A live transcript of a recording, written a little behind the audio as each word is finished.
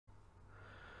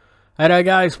Hey there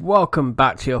guys, welcome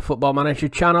back to your Football Manager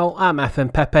channel. I'm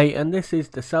fmpepe and this is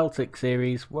the Celtic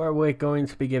series where we're going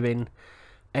to be giving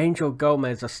Angel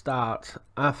Gomez a start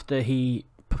after he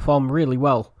performed really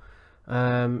well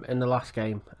in the last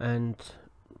game and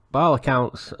by all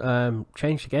accounts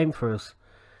changed the game for us.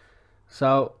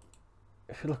 So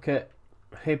if you look at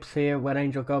Hibs here, when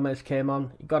Angel Gomez came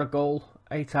on, he got a goal,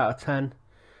 8 out of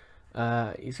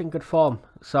 10. He's in good form,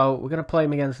 so we're going to play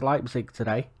him against Leipzig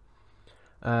today.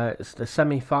 It's the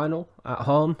semi-final at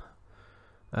home,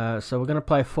 so we're going to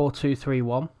play a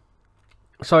 4-2-3-1.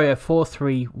 Sorry, a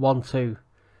 4-3-1-2.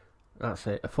 That's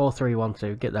it, a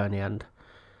 4-3-1-2. Get there in the end.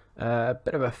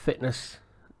 Bit of a fitness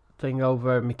thing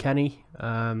over McKennie.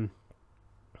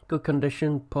 Good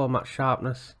condition, poor match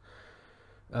sharpness.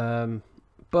 But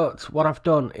what I've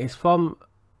done is from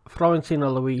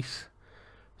Florentino Luis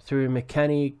through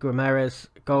McKennie,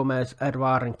 Gomez,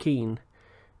 Edouard and Keane.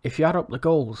 If you add up the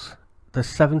goals, there's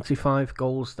 75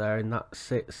 goals there in that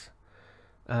 6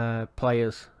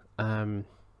 players.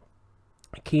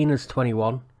 Keane is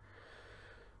 21.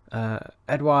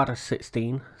 Edouard is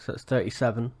 16, so that's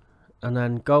 37. And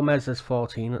then Gomez is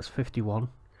 14, that's 51.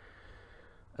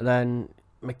 And then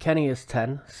McKennie is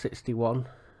 10, 61.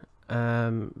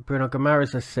 Bruno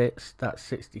Guimaraes is 6, that's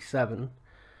 67.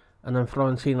 And then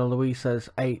Florentino Luis has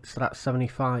 8, so that's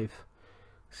 75.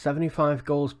 75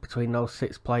 goals between those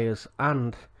 6 players,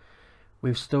 and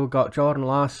we've still got Jordan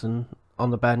Larsson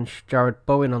on the bench, Jared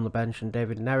Bowen on the bench and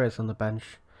David Neres on the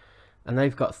bench. And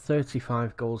they've got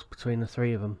 35 goals between the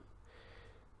 3 of them.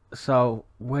 So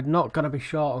we're not going to be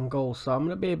short on goals. So I'm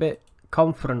going to be a bit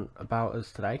confident about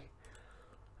us today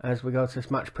as we go to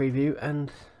this match preview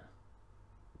and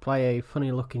play a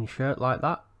funny looking shirt like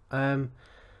that.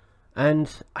 And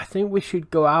I think we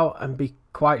should go out and be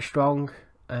quite strong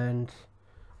and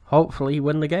hopefully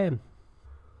win the game.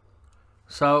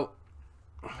 So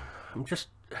I'm just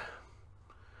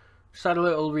had a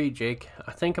little rejig.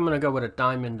 I think I'm going to go with a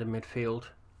diamond in midfield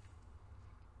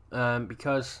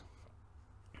because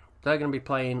they're going to be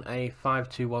playing a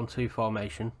 5-2-1-2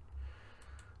 formation.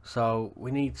 So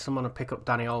we need someone to pick up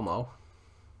Dani Olmo,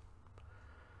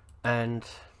 and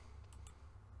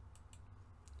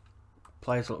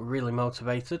players look really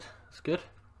motivated. That's good.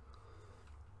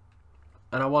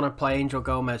 And I want to play Angel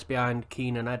Gomez behind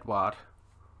Keane and Edouard.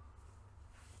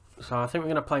 So I think we're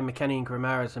going to play McKennie and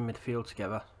Guimaraes in midfield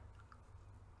together.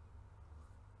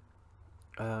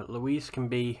 Luis can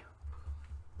be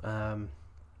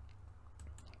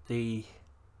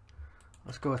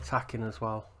let's go attacking as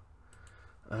well.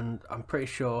 And I'm pretty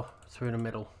sure through the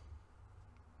middle.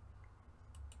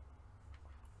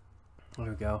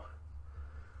 There we go.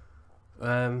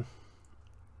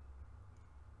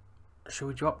 Should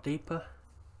we drop deeper?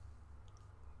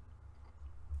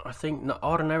 I think not,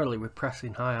 ordinarily we're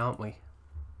pressing high, aren't we?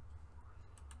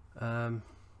 Out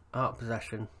of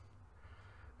possession.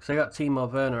 So they got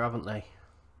Timo Werner, haven't they?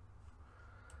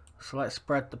 So let's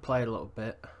spread the play a little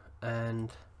bit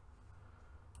and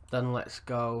then let's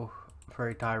go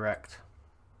very direct.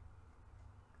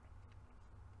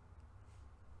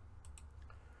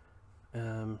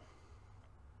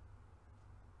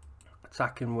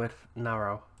 Attacking with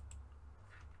narrow.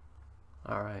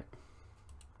 Alright.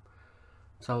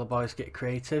 So the boys get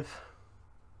creative.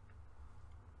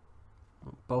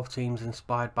 Both teams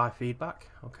inspired by feedback.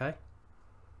 Okay.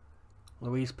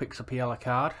 Luis picks up a yellow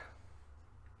card.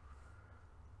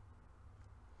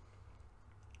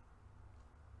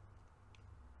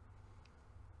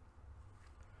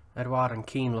 Edouard and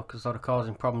Keane look as though they're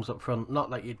causing problems up front.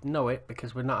 Not that you'd know it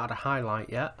because we've not had a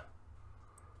highlight yet.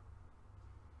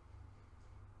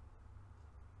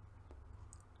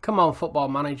 Come on, Football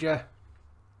Manager.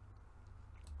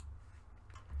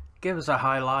 Give us a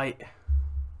highlight.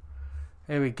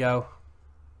 Here we go.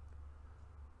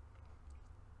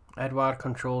 Edouard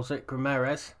controls it.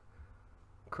 Guimaraes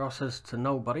crosses to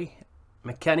nobody.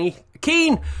 McKennie.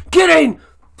 Keane! Get in!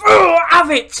 Oh,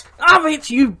 have it! Have it,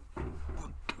 you...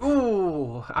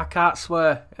 Ooh, I can't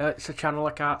swear. It's a channel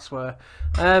I can't swear.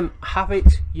 Have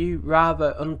it, you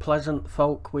rather unpleasant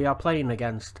folk we are playing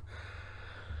against.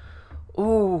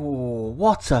 Ooh,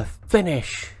 what a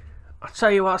finish. I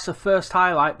tell you what, that's the first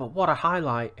highlight, but what a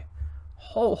highlight.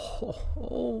 Ho, ho,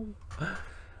 ho.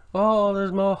 Oh,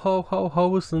 there's more ho, ho,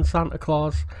 ho's than Santa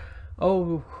Claus.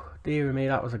 Oh, dear me,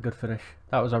 that was a good finish.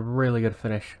 That was a really good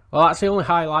finish. Well, that's the only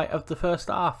highlight of the first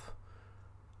half.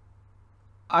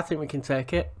 I think we can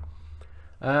take it.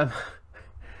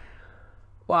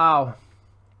 Wow.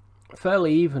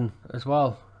 Fairly even as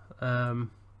well.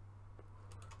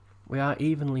 We are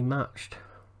evenly matched.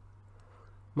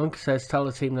 Monk says, tell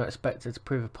the team not expected to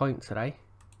prove a point today.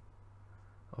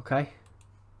 Okay.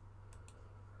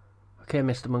 Okay,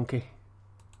 Mr. Monkey.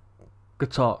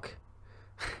 Good talk.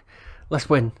 Let's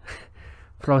win.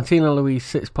 Florentino Luis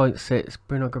 6.6.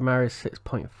 Bruno Guimaraes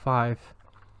 6.5.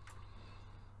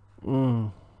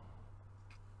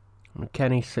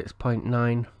 McKennie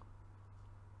 6.9.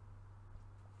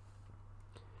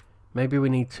 Maybe we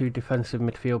need 2 defensive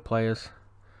midfield players.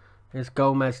 Here's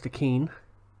Gomez to Keane.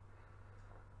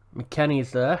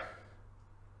 McKennie's there.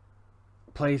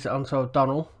 Plays it onto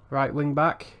O'Donnell, right wing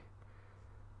back.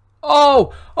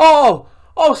 Oh! Oh!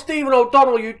 Oh, Stephen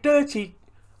O'Donnell, you dirty...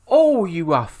 Oh,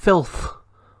 you are filth.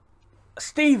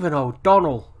 Stephen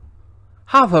O'Donnell.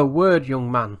 Have a word,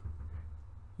 young man.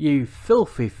 You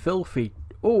filthy, filthy...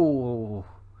 Oh.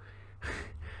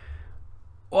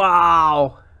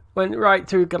 Wow. Went right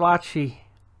through Galachi.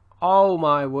 Oh,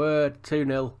 my word.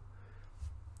 2-0.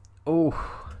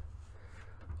 Oh.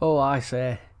 Oh, I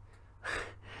say.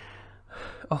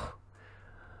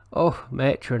 Oh,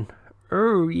 matron.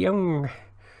 Oh, young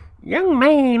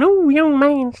man. Oh, young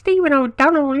man. Stephen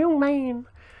O'Donnell, young man.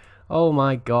 Oh,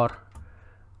 my God.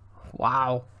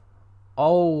 Wow.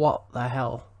 Oh, what the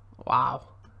hell. Wow.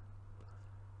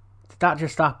 Did that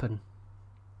just happen?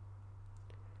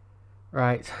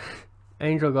 Right.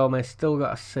 Angel Gomez still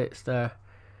got a 6 there.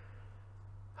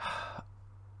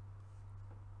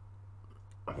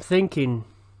 I'm thinking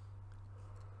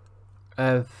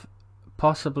of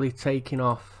possibly taking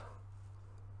off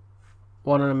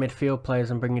one of the midfield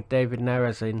players and bringing David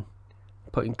Neres in,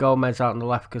 putting Gomez out on the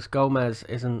left, because Gomez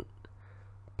isn't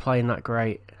playing that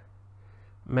great.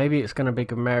 Maybe it's going to be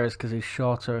Guimaraes because he's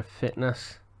shorter of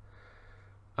fitness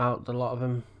out the lot of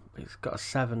them. He's got a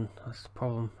 7, that's the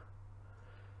problem.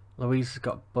 Luis has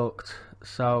got booked,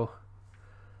 so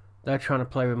they're trying to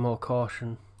play with more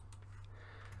caution.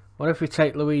 What if we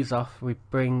take Luis off, we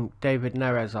bring David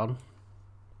Neres on,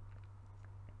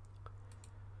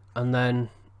 and then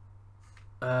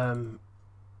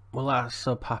will that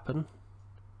sub happen?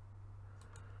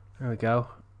 There we go.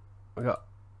 We got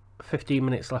 15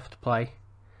 minutes left to play.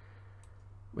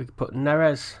 We could put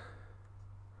Neres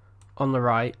on the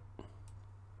right,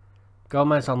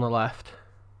 Gomez on the left.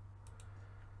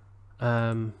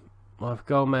 Well, if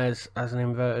Gomez has an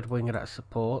inverted winger that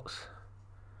supports,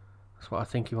 that's what I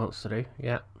think he wants to do.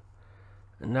 Yeah,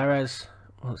 and Neres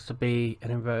wants to be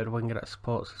an inverted winger that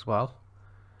supports as well,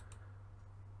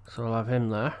 so we'll have him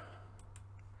there.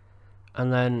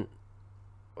 And then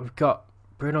we've got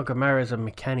Bruno Guimaraes and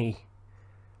McKennie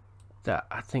that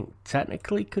I think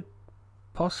technically could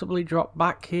possibly drop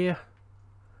back here,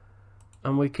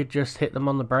 and we could just hit them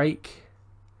on the break.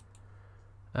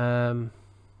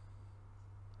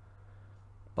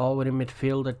 Ball winning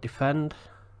midfielder defend,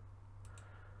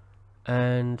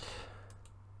 and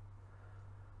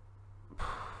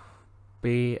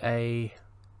be a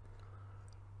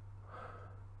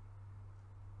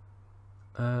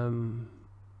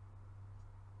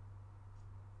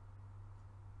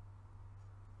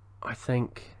I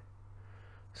think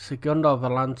Segundo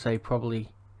Volante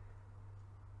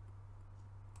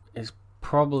is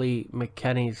probably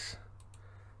McKennie's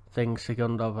thing,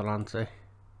 Segundo Volante.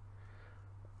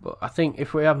 But I think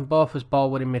if we have them both as ball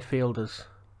winning midfielders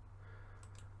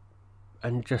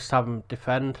and just have them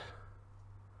defend,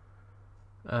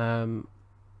 or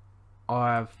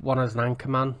have one as an anchor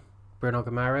man, Bruno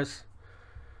Guimaraes,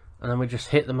 and then we just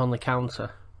hit them on the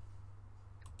counter.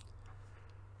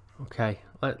 Okay,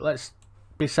 let's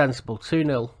be sensible.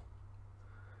 2-0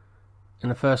 in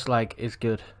the first leg is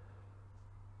good.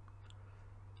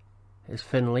 Here's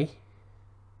Finley.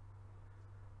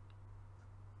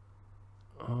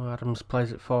 Oh, Adams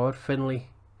plays it forward. Finley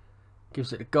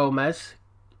gives it to Gomez.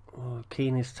 Oh,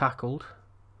 Keane is tackled.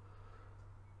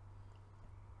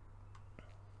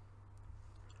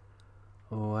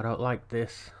 Oh, I don't like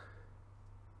this.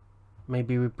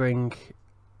 Maybe we bring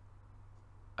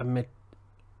a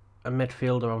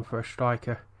midfielder on for a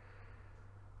striker.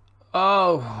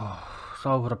 Oh, it's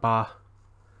over the bar.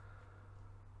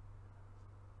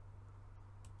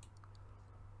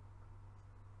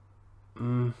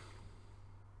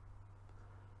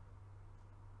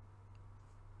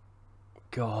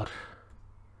 God,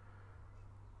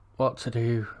 what to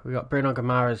do? We got Bruno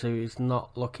Guimaraes, who is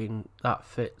not looking that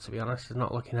fit, to be honest. He's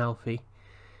not looking healthy.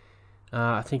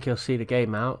 I think he'll see the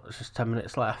game out. There's just 10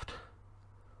 minutes left.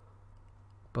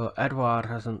 But Edouard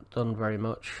hasn't done very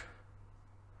much.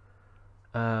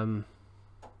 And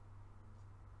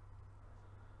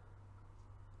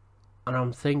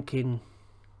I'm thinking,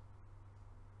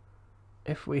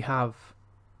 if we have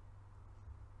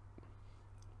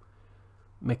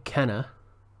McKenna,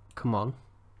 come on,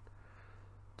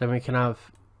 then we can have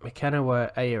McKenna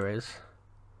where Aya is,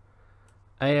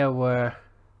 Aya where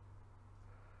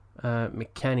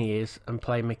McKennie is, and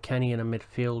play McKennie in a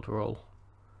midfield role.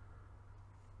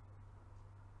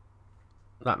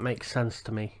 That makes sense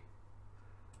to me.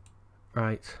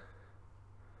 Right.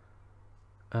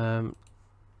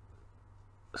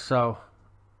 So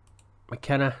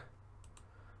McKenna,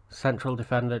 central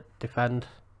defender, defend.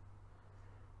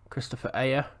 Christopher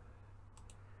Ayer,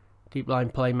 deep line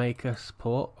playmaker,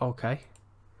 support. Okay.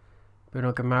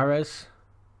 Bruno Guimaraes.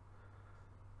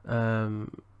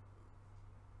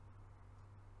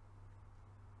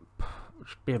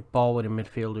 Should be a ball winning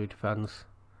midfielder who defends.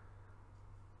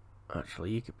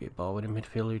 Actually, you could be a ball winning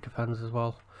midfielder who defends as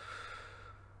well.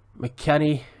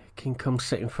 McKennie can come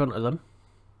sit in front of them.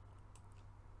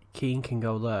 Keane can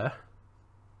go there.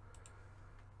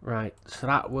 Right, so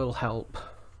that will help.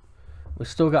 We've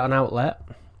still got an outlet.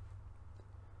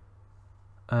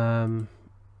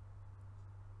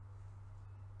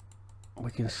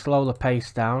 We can slow the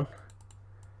pace down.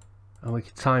 And we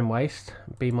can time waste.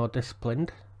 Be more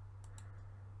disciplined.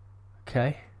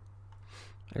 Okay.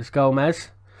 There's Gomez.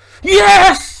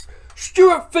 Yes!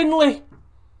 Stuart Finley!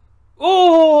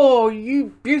 Oh,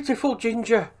 you beautiful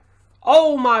ginger.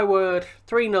 Oh my word.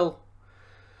 3-0.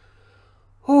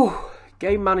 Oh,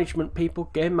 game management, people.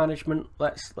 Game management.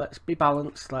 Let's be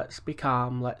balanced. Let's be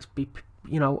calm. Let's be,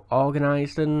 you know,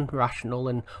 organised and rational.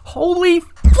 And holy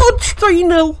fudge,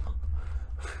 3-0.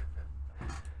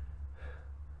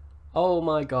 Oh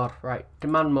my god. Right.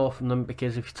 Demand more from them,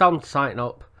 because if you tell them to tighten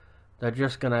up, they're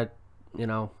just gonna, you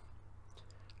know,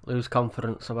 lose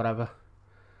confidence or whatever.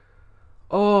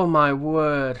 Oh my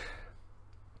word.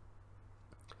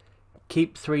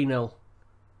 Keep 3-0.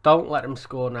 Don't let them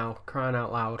score now. Crying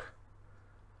out loud.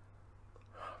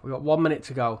 We've got 1 minute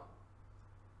to go.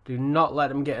 Do not let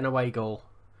them get an away goal.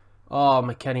 Oh,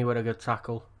 McKennie with a good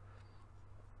tackle.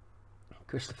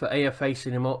 Christopher Ayer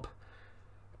facing him up.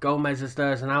 Gomez is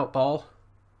there as an out ball.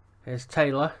 Here's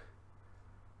Taylor.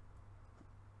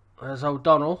 There's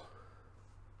O'Donnell.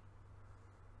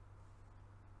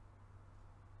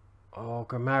 Oh,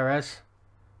 Guimaraes.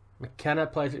 McKenna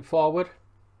plays it forward.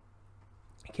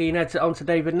 Keane heads it on to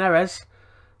David Neres.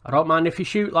 I don't mind if you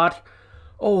shoot, lad.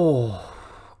 Oh,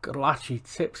 Galachi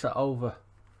tips it over.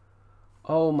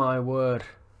 Oh my word.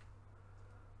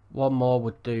 One more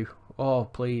would do. Oh,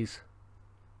 please.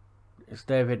 It's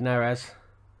David Neres.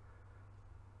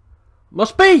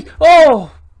 Must be!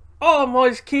 Oh! Oh,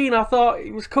 Moise Keane. I thought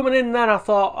he was coming in then. I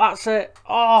thought, that's it.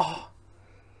 Oh.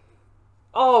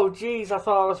 Oh, jeez. I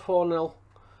thought it was 4-0.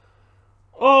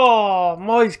 Oh,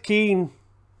 Moise Keane.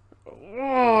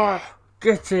 Oh,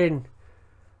 get in.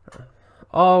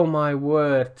 Oh, my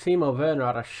word. Timo Werner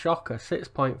had a shocker.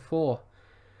 6.4.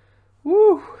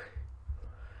 Woo.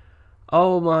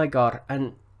 Oh, my God.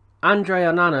 And Andre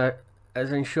Onana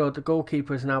has ensured the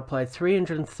goalkeeper has now played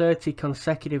 330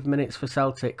 consecutive minutes for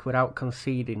Celtic without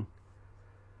conceding.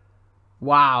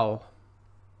 Wow.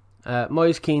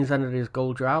 Moise Keane's ended his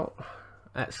goal drought.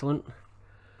 Excellent.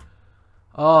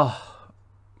 Oh,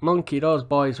 Monkey, those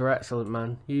boys were excellent,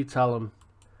 man. You tell them.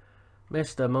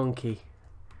 Mr. Monkey.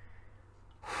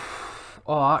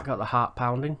 Oh, that got the heart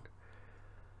pounding.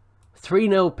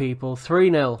 3-0, people.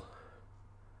 3-0.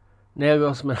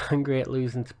 Nagelsmann angry at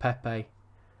losing to Pepe.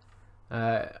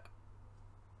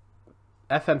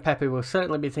 fmpepe will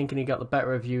certainly be thinking he got the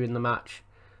better of you in the match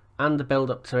and the build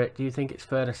up to it. Do you think it's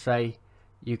fair to say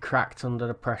you cracked under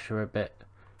the pressure a bit?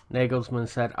 Nagelsmann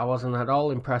said, I wasn't at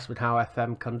all impressed with how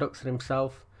FM conducted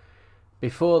himself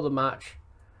before the match.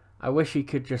 I wish he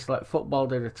could just let football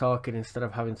do the talking instead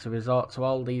of having to resort to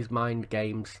all these mind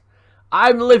games.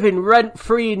 I'm living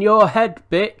rent-free in your head,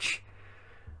 bitch.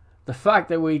 The fact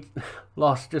that we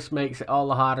lost just makes it all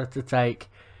the harder to take.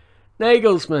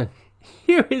 Nagelsmann,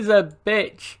 you is a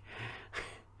bitch.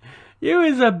 You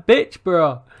is a bitch,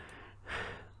 bro.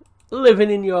 Living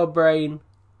in your brain.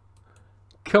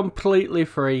 Completely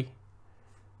free.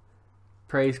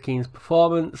 Praise Keane's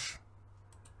performance.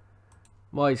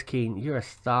 Moise Keane, you're a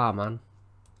star, man.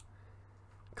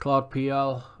 Claude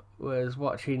Puel was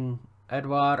watching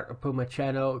Edouard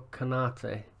Upamecano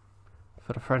Kanate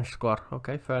for the French squad.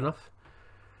 Okay, fair enough.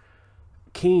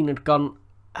 Keane had gone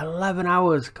 11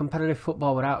 hours competitive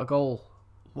football without a goal.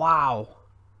 Wow.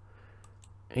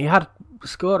 He had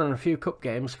scored in a few cup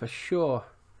games for sure.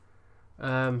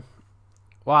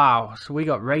 Wow, so we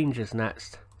got Rangers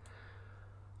next.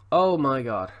 Oh my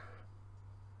god.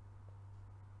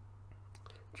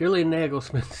 Julian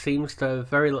Nagelsmann seems to have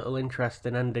very little interest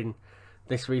in ending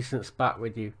this recent spat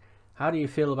with you. How do you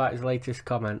feel about his latest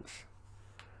comments?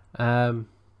 Let's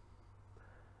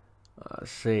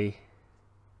see.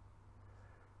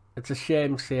 It's a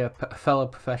shame to see a fellow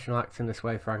professional acting this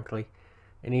way, frankly.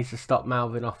 He needs to stop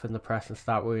mouthing off in the press and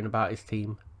start worrying about his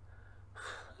team.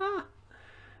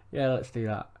 Yeah, let's do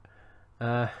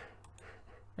that.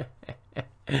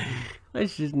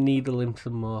 Let's just needle him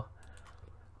some more.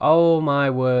 Oh my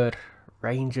word.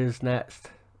 Rangers next.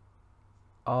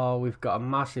 Oh, we've got a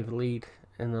massive lead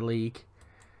in the league.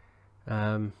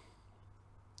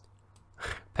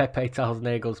 Pepe tells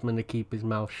Nagelsmann to keep his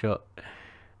mouth shut.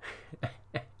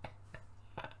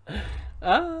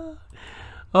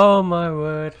 Oh my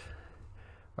word.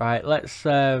 Right, let's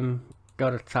go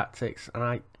to tactics, and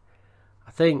I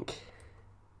think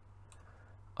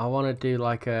I want to do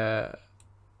like a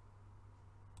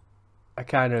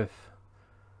kind of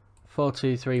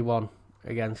 4-2-3-1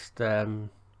 against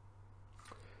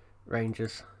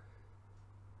Rangers.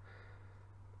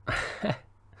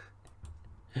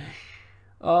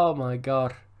 Oh my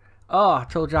god. Oh, I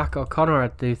told Jack O'Connor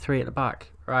I'd do 3 at the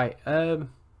back. Right,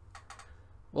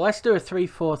 well, let's do a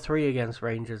 3-4-3 against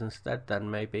Rangers instead then,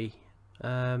 maybe.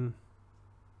 Yeah,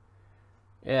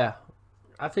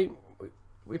 I think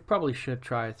we probably should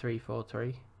try a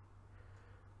 3-4-3.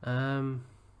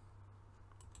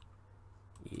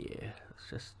 Yeah, let's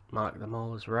just mark them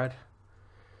all as red.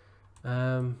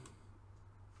 Hand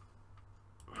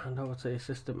over to the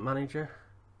assistant manager.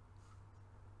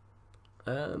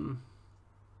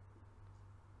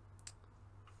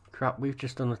 Crap, we've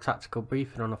just done a tactical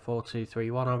briefing on a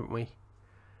 4-2-3-1, haven't we?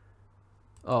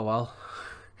 Oh well.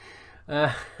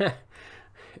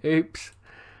 Oops.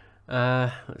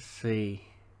 Let's see.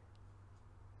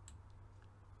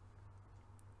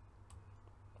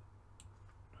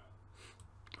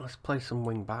 Let's play some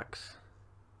wing backs.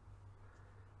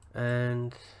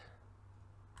 And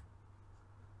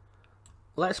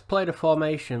let's play the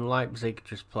formation Leipzig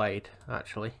just played,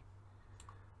 actually.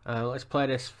 Let's play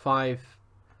this 5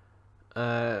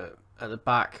 at the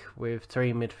back with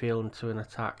 3 midfield and 2 in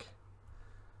attack.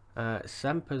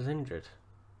 Semper's injured.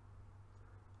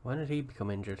 When did he become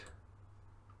injured?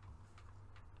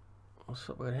 What's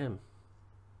up with him?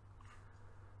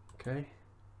 Okay.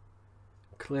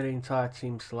 Clear the entire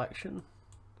team selection.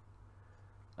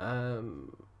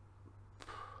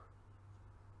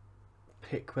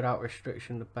 Pick without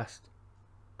restriction the best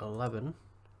 11.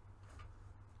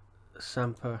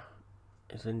 Semper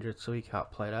is injured, so he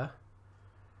can't play there.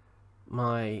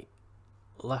 My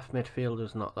left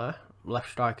midfielder's not there. Left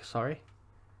striker, sorry.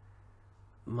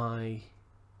 My...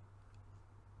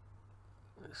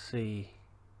 Let's see.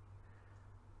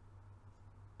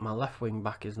 My left wing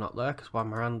back is not there because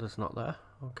Miranda's not there.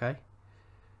 Okay.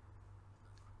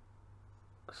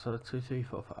 So 2, 3,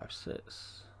 4, 5,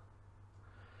 6.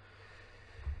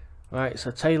 Right,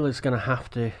 so Taylor's going to have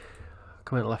to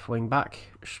come in left wing back.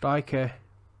 Striker,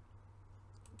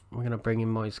 we're going to bring in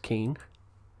Moise Keane.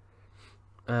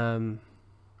 Bring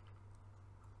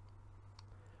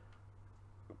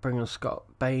on Scott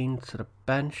Bain to the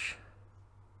bench.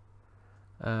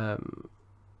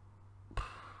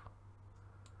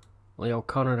 Lee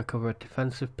O'Connor to cover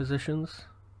defensive positions.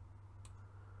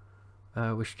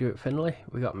 With Stuart Finlay.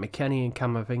 We got McKennie and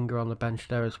Camavinga on the bench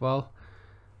there as well.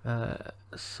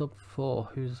 Sub 4,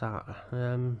 who's that?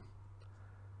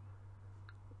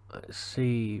 Let's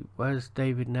see, where's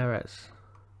David Neres?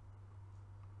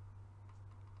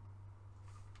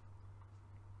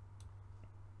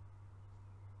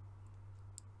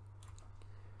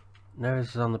 Neres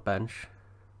is on the bench.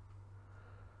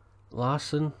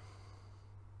 Larson,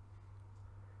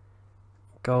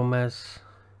 Gomez.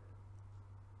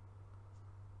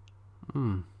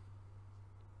 Well,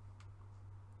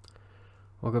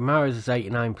 Gamara's is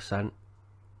 89%.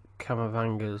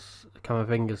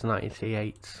 Camavinga's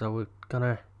 98, so we're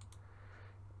gonna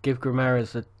give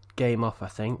Gamara's a game off, I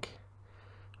think.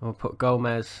 And we'll put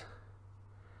Gomez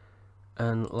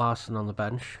and Larson on the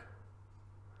bench.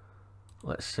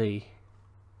 Let's see.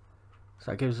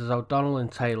 So that gives us O'Donnell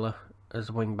and Taylor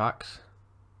as wing backs.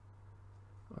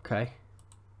 Okay.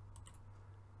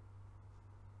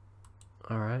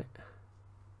 Alright.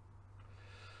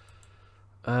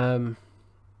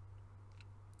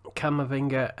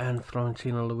 Camavinga and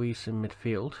Florentino Luis in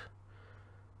midfield.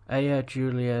 Aya,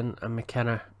 Julian and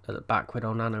McKenna at the back with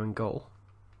Onana in goal.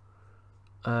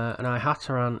 And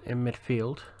Ihataran in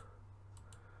midfield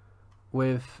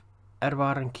with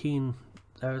Edouard and Keane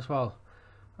there as well.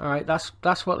 Alright,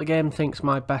 that's what the game thinks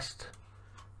my best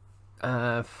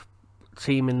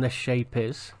team in this shape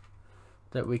is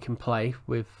that we can play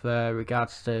with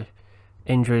regards to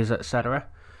injuries, etc.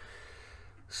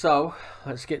 So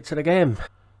let's get to the game.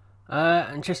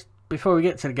 And just before we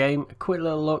get to the game, a quick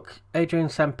little look. Adrian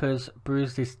Semper's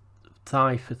bruised his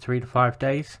thigh for 3 to 5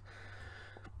 days.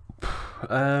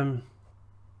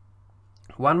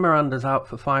 Juan Miranda's out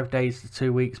for 5 days to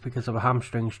 2 weeks because of a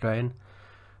hamstring strain.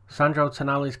 Sandro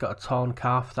Tonali's got a torn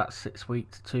calf, that's 6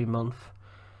 weeks to 2 months.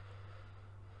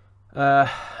 And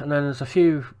then there's a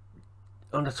few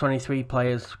under 23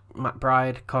 players,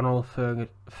 McBride, Connell,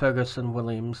 Ferguson,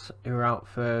 Williams, who are out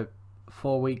for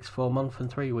 4 weeks, 4 months and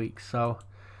 3 weeks. So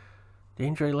the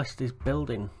injury list is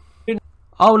building.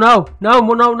 Oh no, no,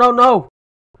 no, no, no.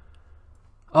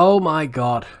 Oh my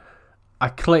god. I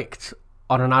clicked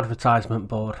on an advertisement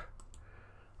board.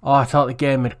 Oh, I thought the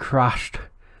game had crashed.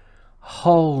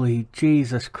 Holy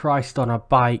Jesus Christ on a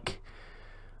bike.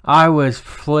 I was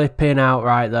flipping out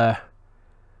right there.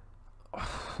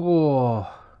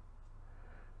 Oh.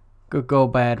 Good goal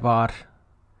by Edouard.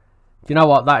 You know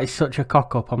what? That is such a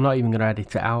cock up. I'm not even going to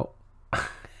edit it out.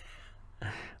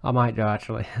 I might do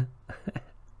actually.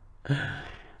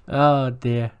 Oh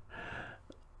dear.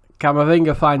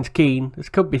 Camavinga finds Keane. This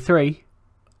could be 3.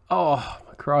 Oh,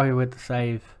 McCrory with the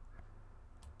save.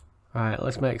 Right,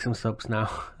 let's make some subs now.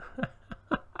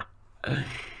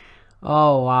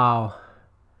 Oh wow.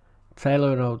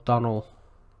 Taylor and O'Donnell.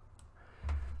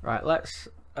 Right, let's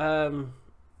bring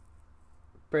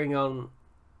on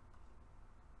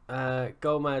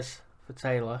Gomez for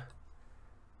Taylor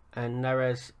and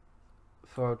Neres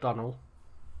for O'Donnell.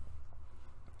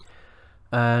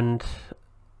 And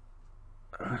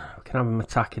we can have him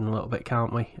attacking a little bit,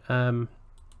 can't we? I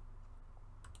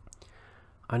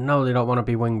know they don't want to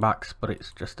be wing backs, but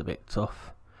it's just a bit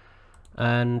tough.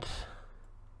 And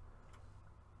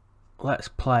let's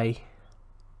play.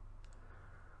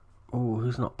 Oh,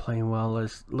 who's not playing well?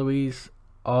 There's Luis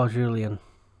or Julian.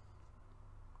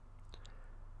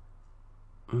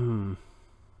 I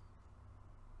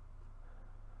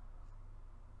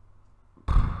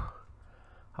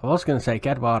was going to take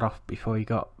Edouard off before he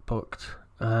got booked.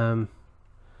 And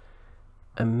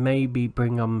maybe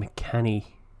bring on McKennie.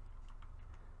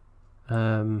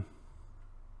 Hang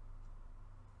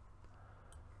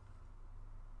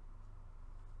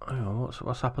on,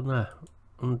 what's happened there?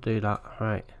 Undo that,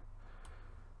 right.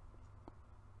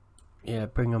 Yeah,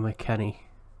 bring on McKennie.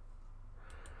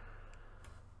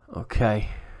 Okay.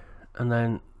 And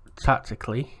then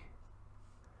tactically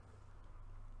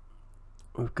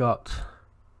we've got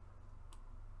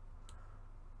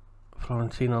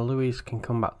Florentino. Luis can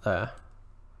come back there.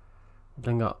 We've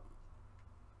then got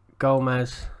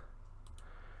Gomez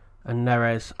and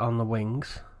Neres on the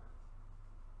wings.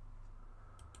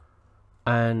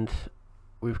 And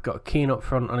we've got Keane up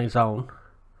front on his own.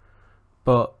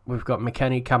 But we've got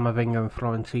McKennie, Camavinga and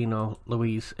Florentino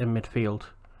Luis in midfield.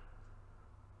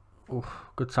 Oof,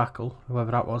 good tackle.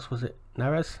 Whoever that was it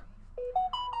Neres?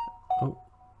 Oh,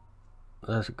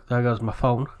 there goes my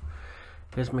phone.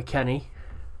 Here's McKennie.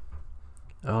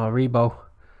 Oh, Rebo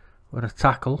with a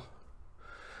tackle.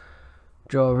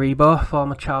 Joe Rebo,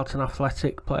 former Charlton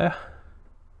Athletic player.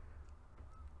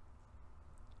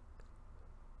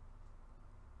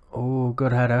 Oh,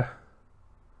 good header.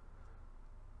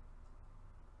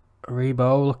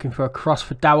 Rebo looking for a cross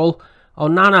for Dowell. Oh,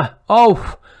 Nana.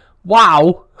 Oh,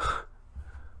 wow.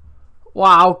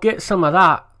 Wow, get some of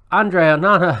that. Andre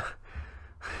Onana.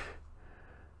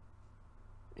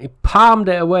 He palmed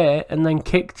it away and then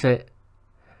kicked it.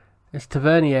 It's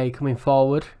Tavernier coming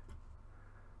forward.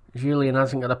 Julian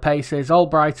hasn't got the pace. It's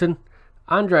Albrighton.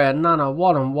 Andre Onana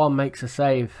 1-on-1 makes a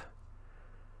save.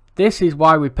 This is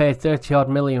why we paid 30 odd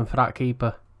million for that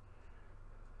keeper.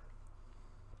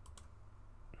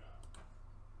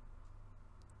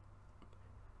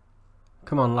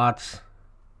 Come on, lads.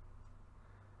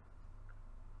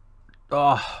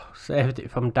 Oh, saved it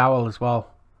from Dowell as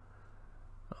well.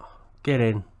 Oh, get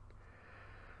in.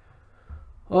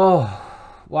 Oh,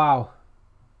 wow.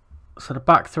 So the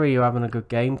back three are having a good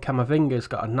game. Camavinga's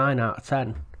got a 9 out of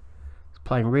 10. He's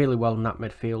playing really well in that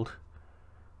midfield.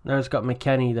 Now he's got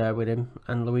McKennie there with him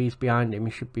and Luis behind him.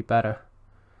 He should be better.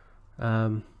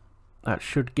 That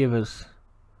should give us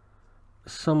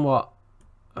somewhat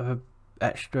of an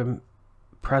extra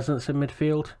presence in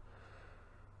midfield.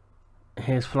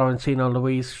 Here's Florentino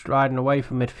Luis striding away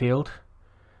from midfield.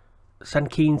 Send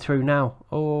Keane through now.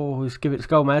 Oh, let's give it to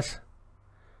Gomez.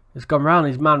 He's gone round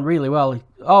his man really well.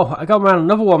 Oh, I got round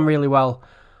another one really well.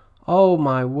 Oh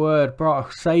my word, brought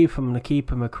a save from the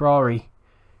keeper McCrory.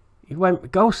 He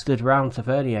went ghosted round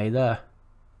Tavernier there.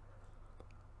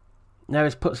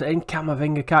 Neres puts it in.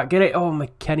 Camavinga can't get it. Oh,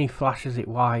 McKennie flashes it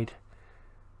wide.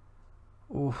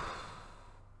 Oof.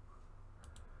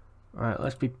 Right,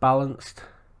 let's be balanced.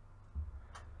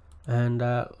 And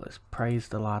let's praise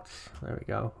the lads. There we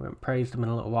go. We haven't praised them in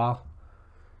a little while.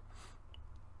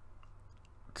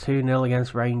 2-0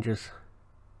 against Rangers.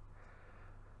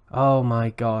 Oh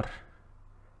my god.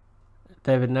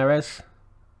 David Neres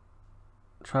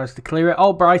tries to clear it.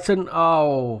 Oh, Brighton.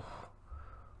 Oh,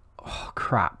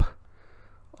 crap.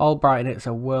 Albrighton, it's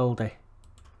a worldie.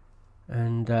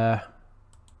 And,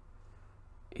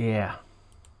 yeah.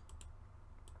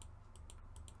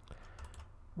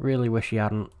 Really wish he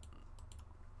hadn't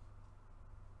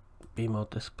been more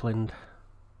disciplined.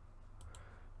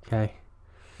 Okay.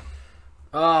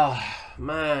 Oh,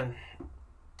 man.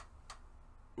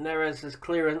 Neres'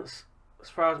 clearance, as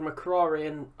far as McCrory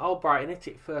and Albrighton hit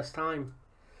it first time.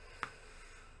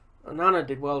 And Nana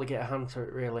did well to get a hand to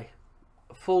it, really.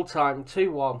 Full time,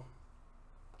 2-1.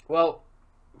 Well,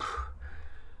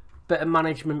 bit of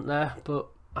management there, but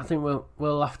I think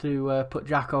we'll have to put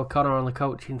Jack O'Connor on the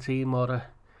coaching team or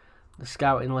the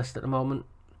scouting list at the moment.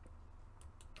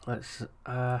 Let's,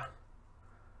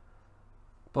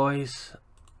 boys,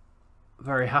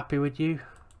 very happy with you.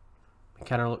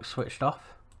 McKenna looks switched off.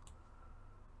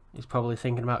 He's probably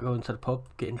thinking about going to the pub,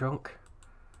 getting drunk,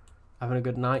 having a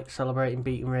good night, celebrating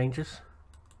beating Rangers.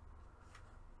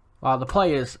 Well, the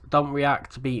players don't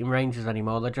react to beating Rangers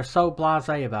anymore. They're just so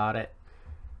blasé about it.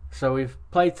 So we've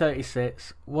played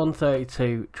 36, won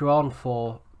 32, drawn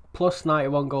 4, plus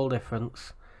 91 goal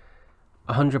difference,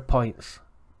 100 points.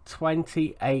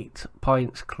 28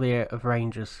 points clear of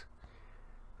Rangers.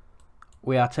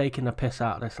 We are taking the piss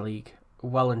out of this league,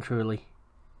 well and truly.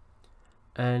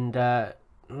 And 9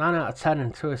 out of 10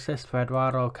 and 2 assists for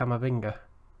Eduardo Camavinga.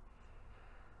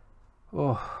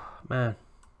 Oh, man.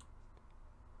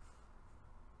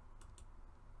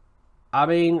 I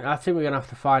mean, I think we're going to have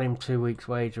to fine him 2 weeks'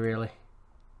 wage, really.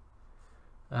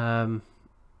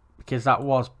 Because that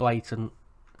was blatant.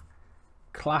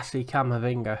 Classy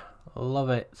Camavinga. Love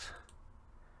it.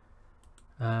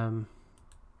 There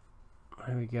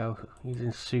we go. He's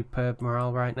in superb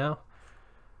morale right now.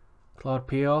 Claude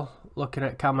Puel looking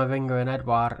at Camavinga and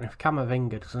Edouard. And if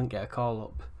Camavinga doesn't get a call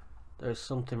up, there's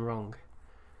something wrong.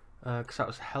 Because that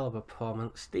was a hell of a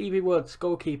performance. Stevie Woods,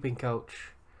 goalkeeping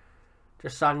coach.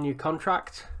 Just signed a new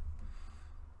contract.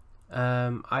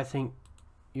 I think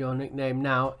your nickname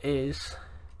now is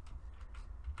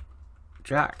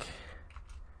Jack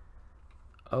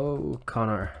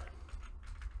O'Connor.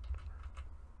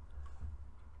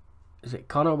 Is it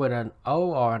Connor with an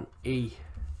O or an E?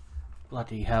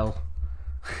 Bloody hell.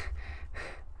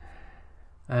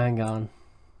 Hang on.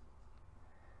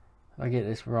 I get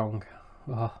this wrong.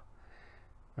 Oh.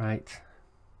 Right.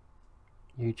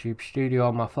 YouTube Studio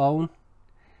on my phone.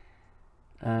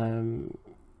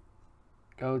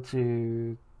 Go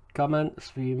to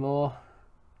comments, view more.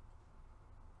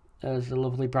 There's the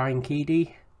lovely Brian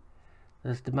Keedy.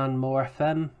 There's Demand More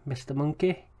FM, Mr.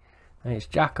 Monkey. And it's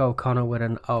Jack O'Connor with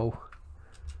an O.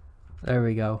 There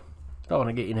we go. Don't want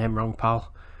to get your name wrong,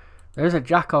 pal. There's a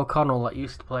Jack O'Connell that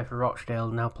used to play for Rochdale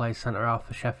and now plays centre half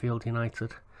for Sheffield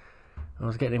United. I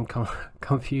was getting him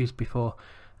confused before.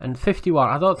 And 51,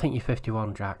 I don't think you're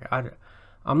 51, Jack.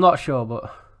 I'm not sure,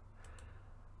 but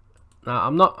no,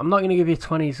 I'm not going to give you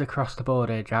 20s across the board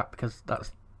here, Jack, because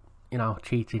that's, you know,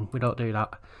 cheating. We don't do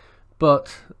that.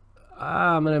 But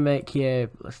I'm going to make you,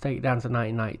 let's take it down to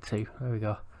 1992. There we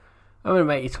go. I'm going to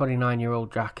make you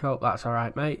 29-year-old Jack. Hope that's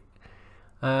alright, mate.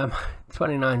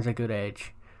 29's a good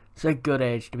age. It's a good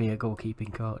age to be a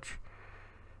goalkeeping coach.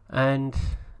 And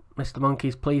Mr.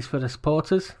 Monkey's pleased for the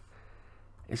supporters.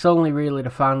 It's only really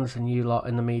the fans and you lot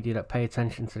in the media that pay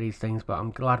attention to these things, but I'm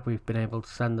glad we've been able to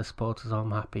send the supporters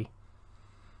home happy.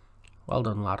 Well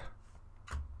done, lad.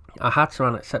 Our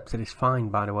Hatteran accepted his fine,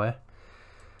 by the way.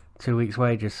 2 weeks'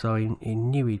 wages, so he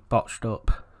knew he'd botched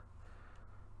up.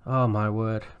 Oh my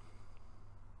word.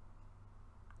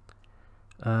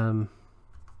 Let's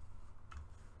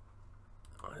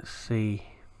see.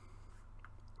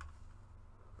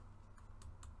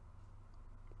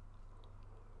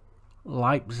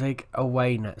 Leipzig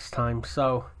away next time.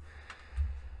 So,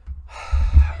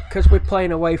 because we're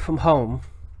playing away from home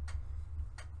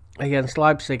against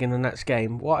Leipzig in the next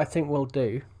game, what I think we'll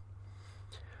do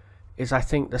is, I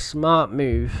think the smart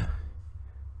move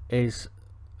is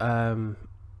probably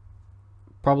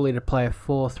to play a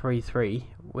 4-3-3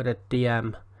 with a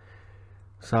DM.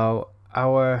 So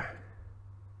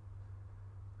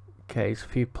there's a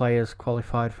few players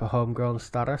qualified for homegrown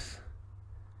status.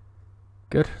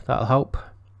 Good, that'll help.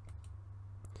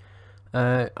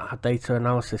 Our data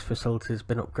analysis facility has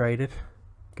been upgraded.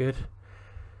 Good.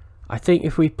 I think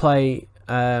if we play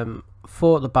 4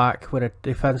 at the back with a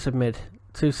defensive mid,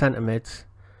 2 centre mids,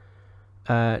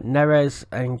 Neres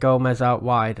and Gomez out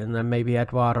wide, and then maybe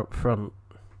Edouard up front.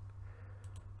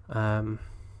 I'll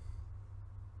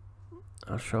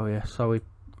show you. So we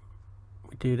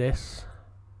do this.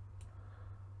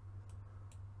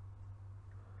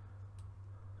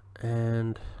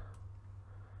 And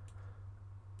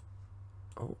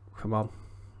oh, come on,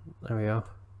 there we go.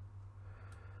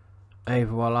 Et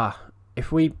voila.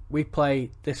 If we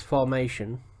play this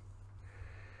formation,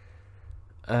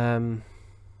 and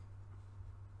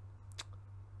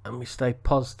we stay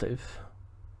positive,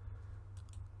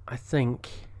 I think,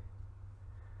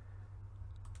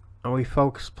 and we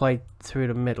focus play through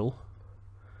the middle,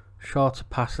 shorter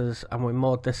passes, and we're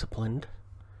more disciplined,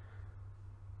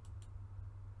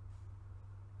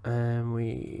 and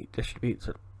we distribute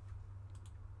to,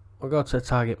 we'll go to the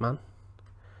target man,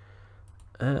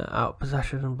 out of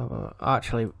possession, blah, blah, blah.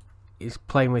 Actually he's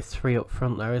playing with 3 up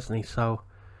front there, isn't he? So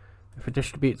if we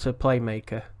distribute to a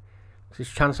playmaker, his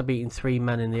chance of beating 3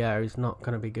 men in the air is not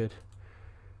going to be good.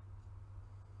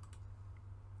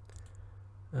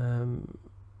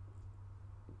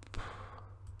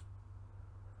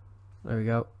 There we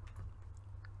go.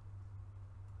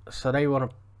 So they want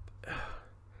to.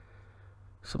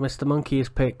 So Mr. Monkey is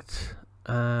picked.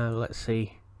 Let's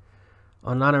see.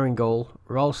 Onana in goal.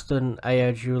 Ralston,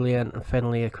 Ayer, Julian, and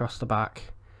Finley across the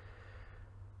back.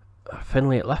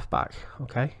 Finley at left back.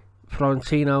 Okay.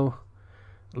 Florentino,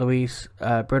 Luis,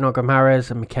 Bruno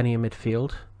Gomes, and McKennie in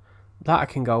midfield. That I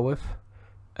can go with.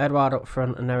 Edouard up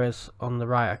front and Neres on the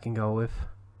right I can go with.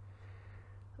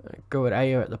 Go with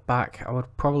Ayer at the back. I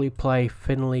would probably play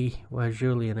Finley where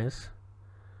Julian is.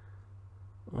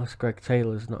 Unless Greg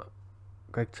Taylor's not.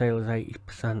 Greg Taylor's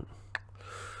 80%.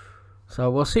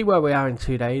 So we'll see where we are in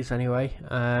 2 days anyway.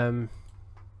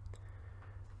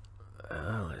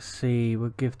 Let's see.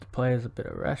 We'll give the players a bit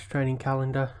of rest. Training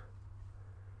calendar.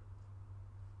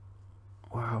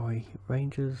 Wow,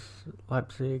 Rangers,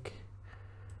 Leipzig.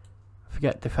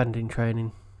 Forget defending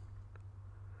training.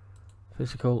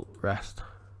 Physical rest.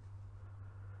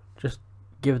 Just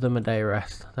give them a day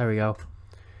rest. There we go.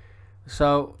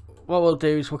 So what we'll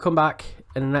do is we'll come back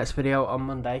in the next video on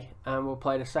Monday and we'll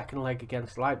play the second leg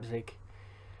against Leipzig,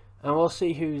 and we'll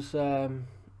see who's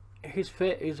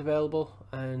fit, who's available,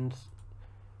 and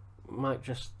might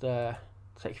just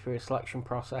take you through a selection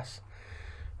process.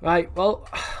 Right, well,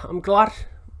 I'm glad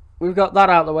we've got that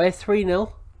out of the way.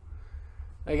 3-0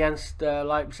 against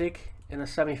Leipzig in the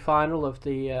semi-final of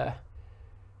the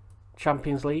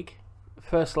Champions League.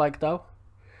 First leg though.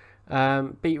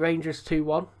 Beat Rangers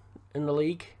 2-1 in the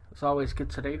league. It's always good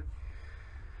to do.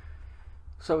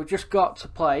 So we've just got to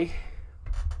play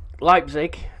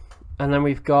Leipzig, and then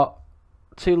we've got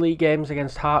 2 league games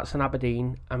against Hearts and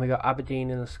Aberdeen, and we got Aberdeen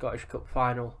in the Scottish Cup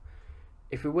final.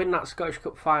 If we win that Scottish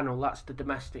Cup final, that's the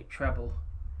domestic treble.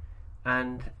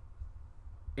 And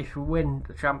if we win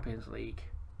the Champions League,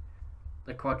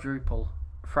 the quadruple,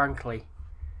 frankly,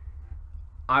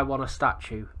 I want a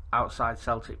statue outside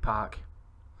Celtic Park.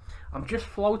 I'm just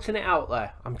floating it out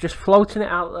there. I'm just floating it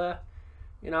out there.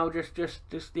 You know,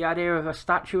 just the idea of a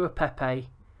statue of Pepe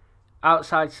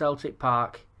outside Celtic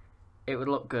Park. It would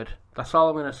look good. That's all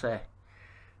I'm going to say.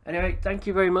 Anyway, thank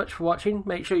you very much for watching.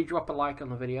 Make sure you drop a like on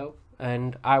the video,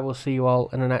 and I will see you all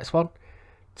in the next one.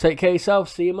 Take care of yourself.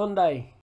 See you Monday.